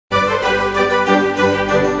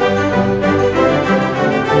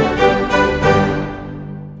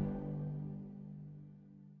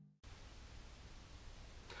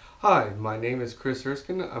Hi, my name is Chris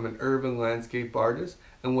Erskine. I'm an urban landscape artist,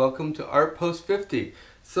 and welcome to Art Post 50.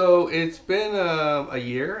 So it's been a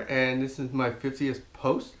year, and this is my 50th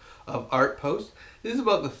post of Art Post. This is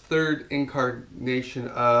about the third incarnation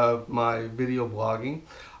of my video blogging.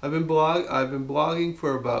 I've been blogging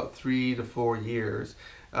for about 3 to 4 years,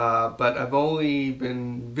 but I've only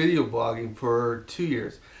been video blogging for 2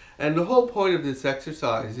 years. And the whole point of this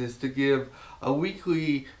exercise is to give a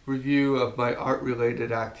weekly review of my art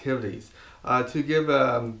related activities. To give,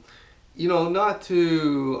 not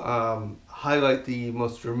to highlight the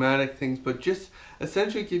most dramatic things, but just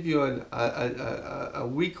essentially give you a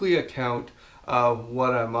weekly account of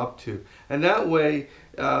what I'm up to. And that way,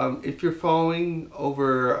 if you're following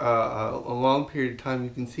over a long period of time,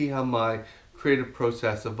 you can see how my creative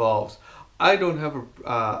process evolves. I don't have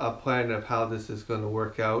a plan of how this is going to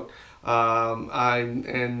work out.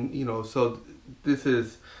 So this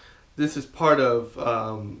is part of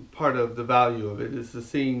the value of it, is to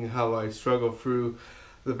seeing how I struggle through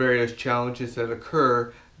the various challenges that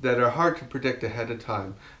occur that are hard to predict ahead of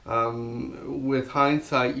time. With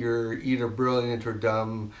hindsight, you're either brilliant or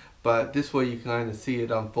dumb, but this way you kind of see it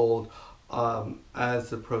unfold as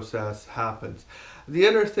the process happens. The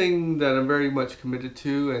other thing that I'm very much committed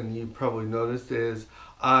to, and you probably noticed, is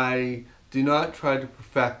I do not try to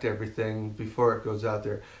perfect everything before it goes out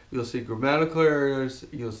there. You'll see grammatical errors,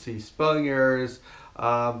 you'll see spelling errors.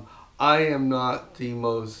 I am not the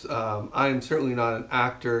most, I am certainly not an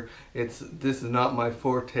actor. This is not my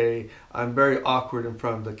forte. I'm very awkward in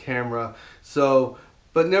front of the camera. So,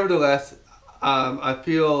 but nevertheless, I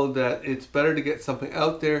feel that it's better to get something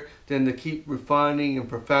out there than to keep refining and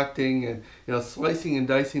perfecting and slicing and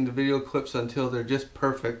dicing the video clips until they're just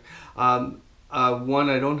perfect. One,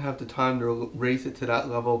 I don't have the time to raise it to that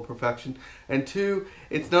level of perfection, and two,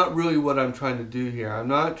 it's not really what I'm trying to do here. I'm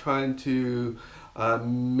not trying to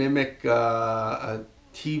mimic a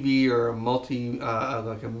TV or a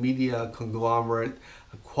like a media conglomerate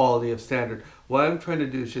quality of standard. What I'm trying to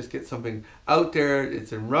do is just get something out there.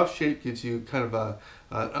 It's in rough shape, gives you kind of an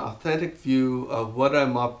authentic view of what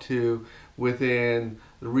I'm up to within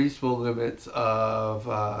the reasonable limits of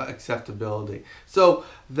acceptability. So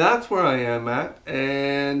that's where I am at,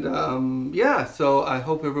 and so I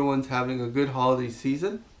hope everyone's having a good holiday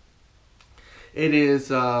season. It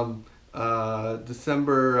is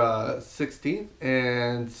December 16th,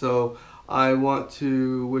 and so I want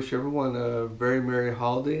to wish everyone a very merry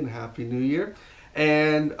holiday and happy new year.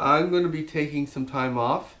 And I'm going to be taking some time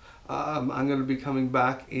off. I'm going to be coming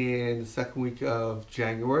back in the second week of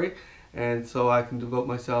January, and so I can devote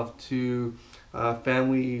myself to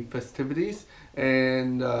family festivities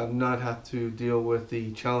and not have to deal with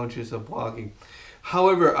the challenges of blogging.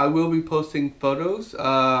 However, I will be posting photos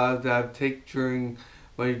that I've taken during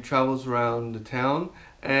my travels around the town,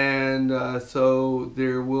 and so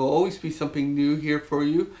there will always be something new here for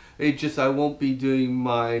you. I won't be doing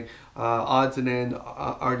my odds and end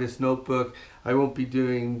artist notebook. I won't be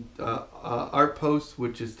doing art posts,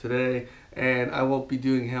 which is today, and I won't be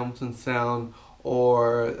doing Hamilton Sound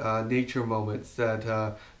or nature moments that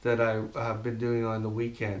I have been doing on the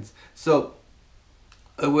weekends. So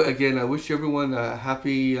again, I wish everyone a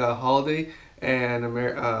happy holiday and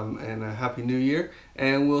a happy new year,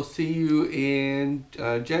 and we'll see you in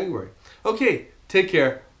January. Okay, take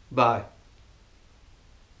care. Bye.